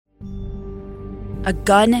a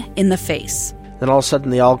gun in the face. Then all of a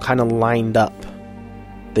sudden, they all kind of lined up.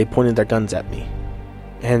 They pointed their guns at me.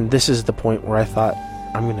 And this is the point where I thought,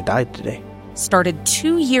 I'm going to die today. Started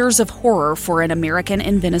 2 years of horror for an American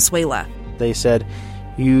in Venezuela. They said,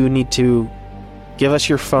 you need to give us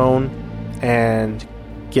your phone and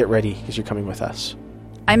get ready because you're coming with us.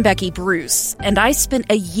 I'm Becky Bruce, and I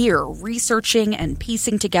spent a year researching and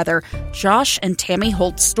piecing together Josh and Tammy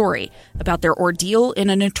Holt's story about their ordeal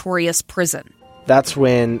in a notorious prison. That's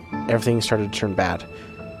when everything started to turn bad.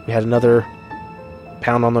 We had another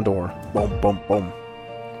pound on the door. Boom, boom, boom.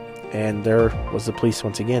 And there was the police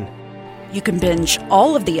once again. You can binge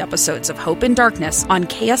all of the episodes of Hope in Darkness on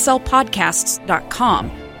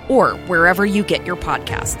KSLpodcasts.com or wherever you get your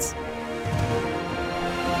podcasts.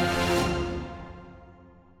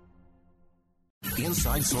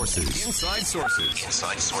 Inside Sources. Inside Sources.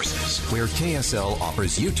 Inside Sources. Where KSL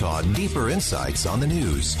offers Utah deeper insights on the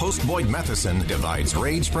news. Host Boyd Matheson divides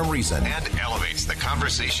rage from reason and elevates the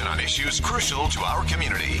conversation on issues crucial to our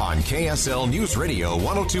community. On KSL News Radio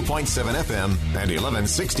 102.7 FM and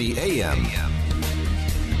 1160 AM.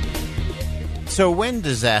 So when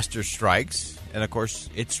disaster strikes, and of course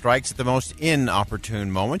it strikes at the most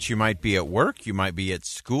inopportune moments, you might be at work, you might be at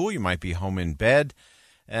school, you might be home in bed.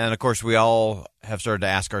 And, of course, we all have started to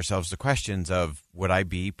ask ourselves the questions of, would I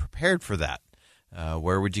be prepared for that?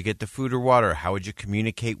 Where would you get the food or water? How would you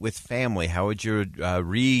communicate with family? How would you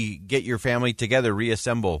get your family together,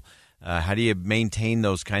 reassemble? How do you maintain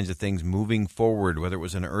those kinds of things moving forward, whether it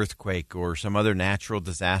was an earthquake or some other natural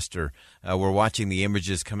disaster? We're watching the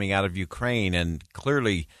images coming out of Ukraine, and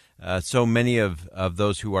clearly so many of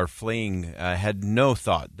those who are fleeing had no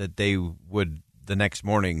thought that they would, the next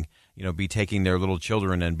morning, be taking their little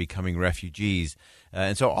children and becoming refugees.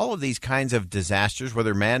 And so all of these kinds of disasters,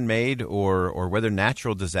 whether man-made or whether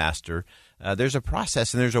natural disaster, there's a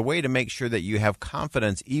process and there's a way to make sure that you have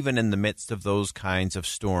confidence even in the midst of those kinds of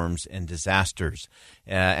storms and disasters.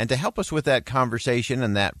 And to help us with that conversation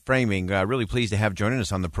and that framing, really pleased to have joining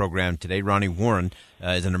us on the program today, Ronnie Warren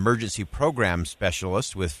is an emergency program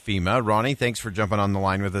specialist with FEMA. Ronnie, thanks for jumping on the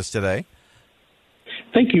line with us today.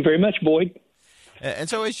 Thank you very much, Boyd. And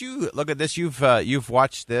so as you look at this, you've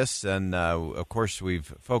watched this, and of course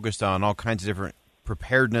we've focused on all kinds of different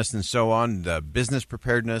preparedness and so on, business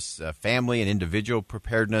preparedness, family and individual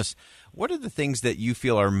preparedness. What are the things that you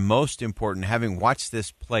feel are most important, having watched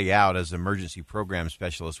this play out as emergency program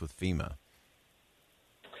specialist with FEMA?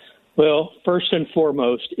 Well, first and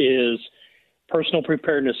foremost is personal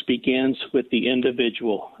preparedness begins with the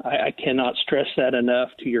individual. I cannot stress that enough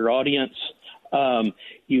to your audience.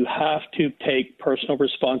 You have to take personal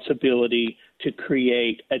responsibility to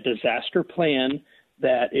create a disaster plan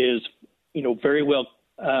that is, very well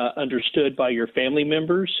understood by your family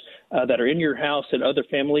members that are in your house and other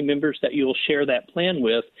family members that you'll share that plan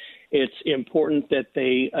with. It's important that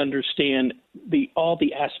they understand all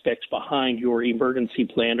the aspects behind your emergency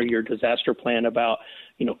plan or your disaster plan about,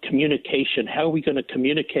 communication. How are we going to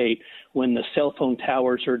communicate when the cell phone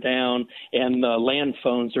towers are down and the land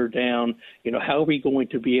phones are down? How are we going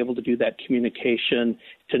to be able to do that communication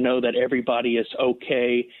to know that everybody is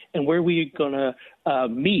okay? And where are we going to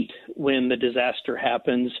meet when the disaster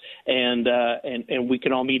happens? And we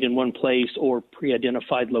can all meet in one place or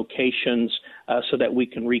pre-identified locations so that we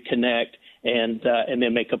can reconnect and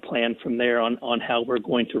then make a plan from there on how we're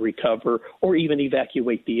going to recover or even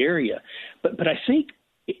evacuate the area. But I think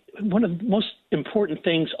one of the most important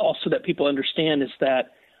things also that people understand is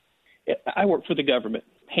that I work for the government,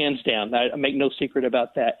 hands down. I make no secret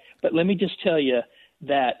about that. But let me just tell you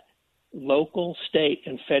that local, state,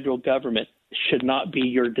 and federal government should not be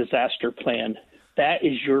your disaster plan. That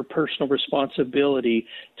is your personal responsibility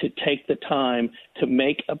to take the time to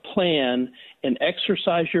make a plan and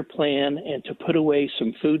exercise your plan and to put away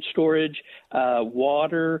some food storage,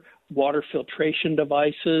 water filtration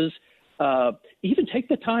devices. Even take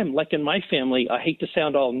the time, like in my family, I hate to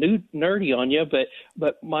sound all nerdy on you,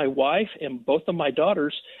 but my wife and both of my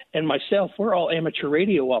daughters and myself, we're all amateur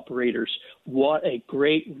radio operators. What a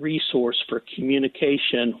great resource for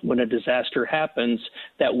communication when a disaster happens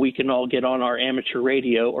that we can all get on our amateur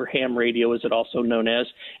radio, or ham radio as it also known as,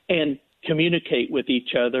 and communicate with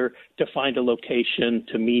each other to find a location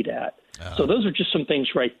to meet at. So those are just some things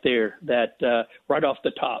right there that right off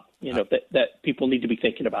the top that people need to be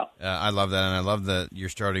thinking about. I love that, and I love that you're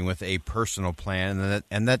starting with a personal plan,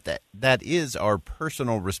 and that is our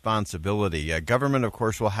personal responsibility. Government, of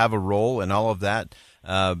course, will have a role in all of that,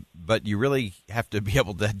 but you really have to be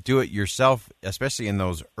able to do it yourself, especially in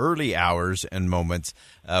those early hours and moments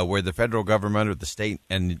where the federal government or the state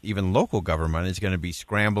and even local government is going to be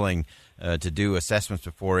scrambling to do assessments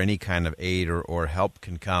before any kind of aid or help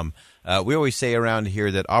can come. We always say around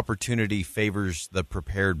here that opportunity favors the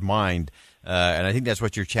prepared mind. And I think that's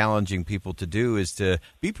what you're challenging people to do, is to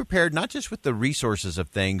be prepared, not just with the resources of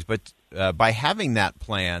things, but by having that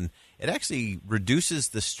plan, it actually reduces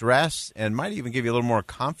the stress and might even give you a little more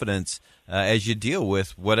confidence as you deal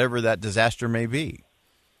with whatever that disaster may be.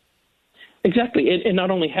 Exactly. And not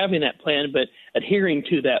only having that plan, but adhering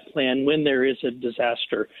to that plan when there is a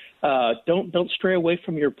disaster. Don't stray away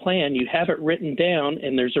from your plan. You have it written down,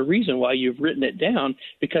 and there's a reason why you've written it down,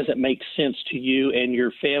 because it makes sense to you and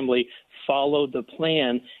your family. Follow the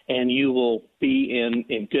plan, and you will be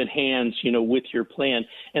in good hands, with your plan.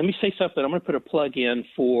 And let me say something. I'm going to put a plug in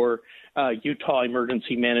for Utah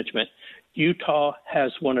Emergency Management. Utah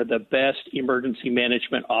has one of the best emergency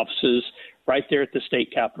management offices right there at the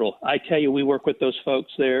state capitol. I tell you, we work with those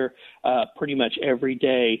folks there pretty much every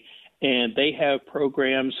day, and they have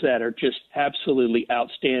programs that are just absolutely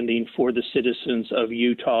outstanding for the citizens of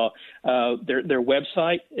Utah. Their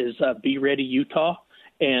website is Be Ready Utah,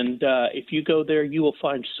 and if you go there, you will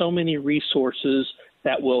find so many resources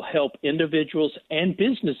that will help individuals and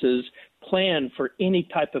businesses plan for any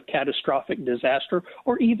type of catastrophic disaster,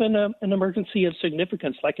 or even an emergency of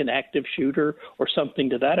significance like an active shooter or something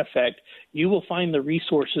to that effect. You will find the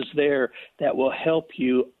resources there that will help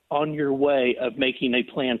you on your way of making a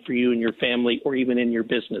plan for you and your family, or even in your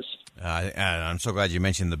business. I'm so glad you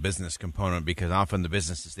mentioned the business component, because often the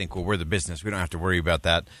businesses think, well, we're the business, we don't have to worry about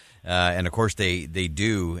that. And of course they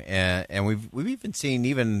do. And we've even seen,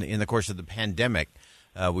 even in the course of the pandemic,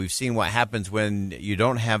 we've seen what happens when you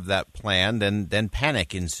don't have that plan, then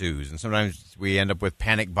panic ensues. And sometimes we end up with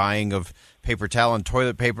panic buying of paper towel and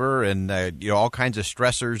toilet paper and all kinds of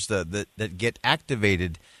stressors that get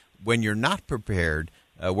activated when you're not prepared.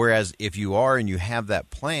 Whereas if you are and you have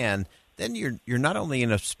that plan, then you're not only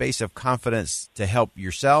in a space of confidence to help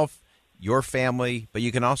yourself, your family, but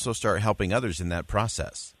you can also start helping others in that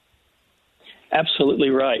process.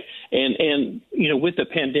 Absolutely right. And with the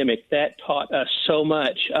pandemic, that taught us so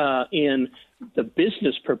much in the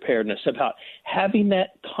business preparedness about having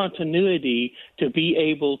that continuity to be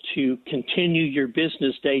able to continue your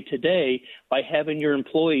business day to day by having your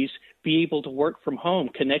employees be able to work from home,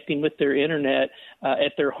 connecting with their internet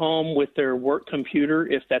at their home with their work computer,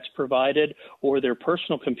 if that's provided, or their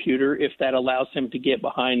personal computer, if that allows them to get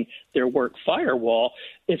behind their work firewall.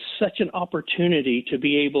 It's such an opportunity to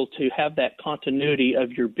be able to have that continuity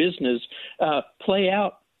of your business play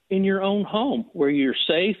out in your own home, where you're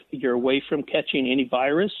safe, you're away from catching any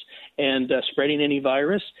virus and spreading any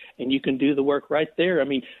virus, and you can do the work right there. I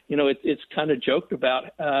mean, it's kind of joked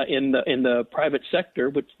about in the private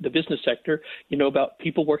sector, but the business sector, about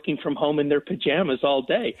people working from home in their pajamas all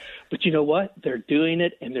day. But you know what? They're doing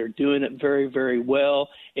it, and they're doing it very, very well.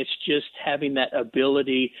 It's just having that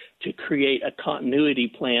ability to create a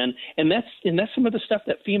continuity plan, and that's some of the stuff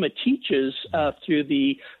that FEMA teaches through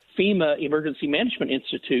the FEMA Emergency Management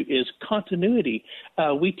Institute is continuity.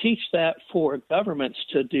 We teach that for governments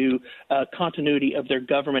to do continuity of their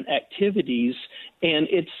government activities, and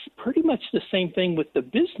it's pretty much the same thing with the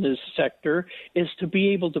business sector, is to be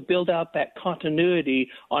able to build out that continuity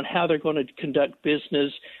on how they're going to conduct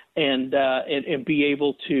business and be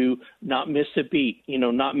able to not miss a beat,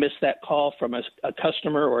 not miss that call from a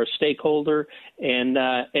customer or a stakeholder,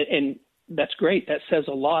 and that's great. That says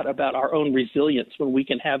a lot about our own resilience when we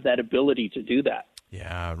can have that ability to do that.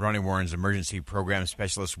 Yeah, Ronnie Warren's Emergency Program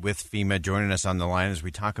Specialist with FEMA, joining us on the line as we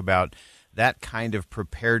talk about that kind of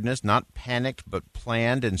preparedness, not panicked, but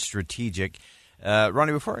planned and strategic.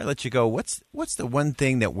 Ronnie, before I let you go, what's the one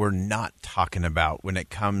thing that we're not talking about when it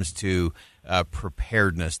comes to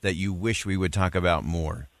preparedness that you wish we would talk about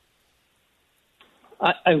more?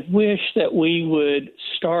 I wish that we would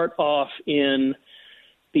start off in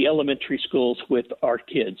the elementary schools with our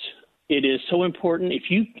kids. It is so important. If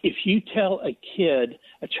you tell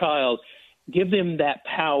a child, give them that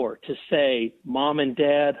power to say, Mom and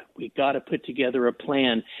Dad, we got to put together a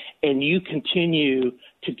plan, and you continue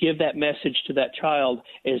to give that message to that child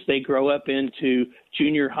as they grow up into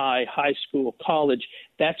junior high, high school, college,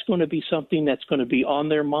 that's going to be something that's going to be on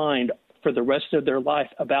their mind for the rest of their life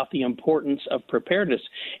about the importance of preparedness.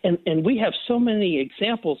 And we have so many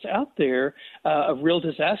examples out there of real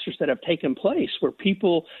disasters that have taken place where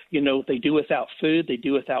people, they do without food, they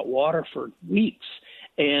do without water for weeks,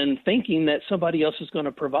 and thinking that somebody else is going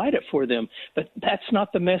to provide it for them. But that's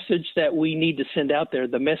not the message that we need to send out there.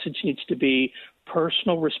 The message needs to be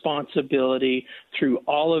personal responsibility through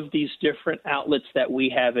all of these different outlets that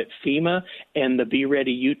we have at FEMA and the Be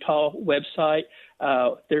Ready Utah website.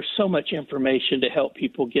 There's so much information to help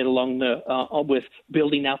people get along with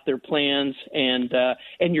building out their plans, and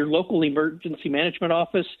your local emergency management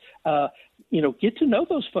office. Get to know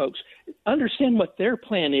those folks. Understand what their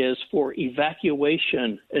plan is for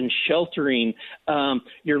evacuation and sheltering.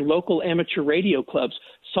 Your local amateur radio clubs,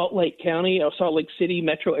 Salt Lake County, or Salt Lake City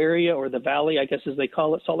metro area, or the Valley, I guess as they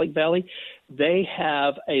call it, Salt Lake Valley, they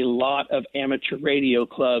have a lot of amateur radio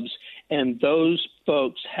clubs, and those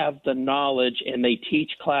folks have the knowledge, and they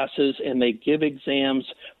teach classes, and they give exams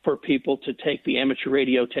for people to take the amateur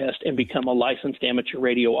radio test and become a licensed amateur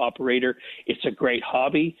radio operator. It's a great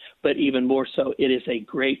hobby, but even more so, it is a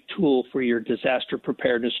great tool for your disaster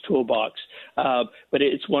preparedness toolbox. But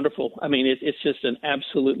it's wonderful. I mean, it's just an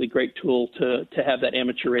absolutely great tool to have that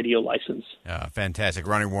amateur radio license. Fantastic.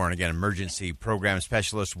 Ronnie Warren, again, emergency program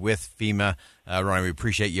specialist with FEMA. Ronnie, we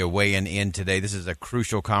appreciate you weighing in today. This is a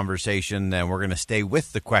crucial conversation, and we're going to stay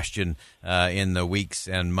with the question in the weeks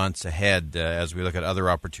and months ahead as we look at other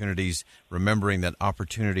opportunities, remembering that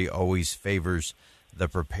opportunity always favors the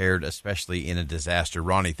prepared, especially in a disaster.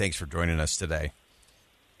 Ronnie, thanks for joining us today.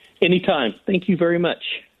 Anytime. Thank you very much.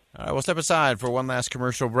 All right, we'll step aside for one last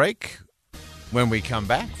commercial break. When we come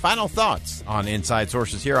back, final thoughts on Inside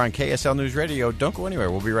Sources here on KSL News Radio. Don't go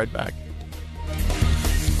anywhere. We'll be right back.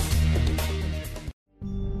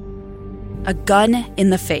 A gun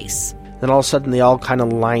in the face. Then all of a sudden, they all kind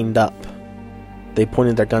of lined up. They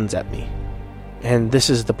pointed their guns at me. And this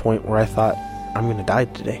is the point where I thought, I'm going to die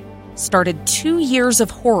today. Started 2 years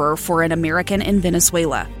of horror for an American in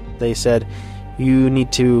Venezuela. They said, you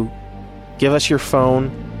need to give us your phone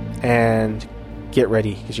and get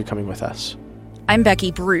ready because you're coming with us. I'm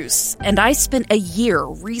Becky Bruce, and I spent a year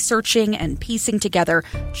researching and piecing together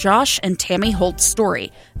Josh and Tammy Holt's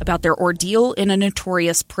story about their ordeal in a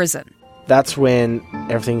notorious prison. That's when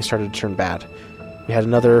everything started to turn bad. We had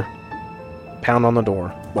another pound on the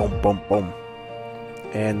door. Boom, boom, boom.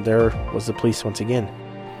 And there was the police once again.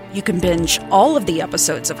 You can binge all of the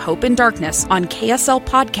episodes of Hope in Darkness on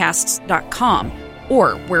KSLPodcasts.com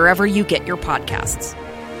or wherever you get your podcasts.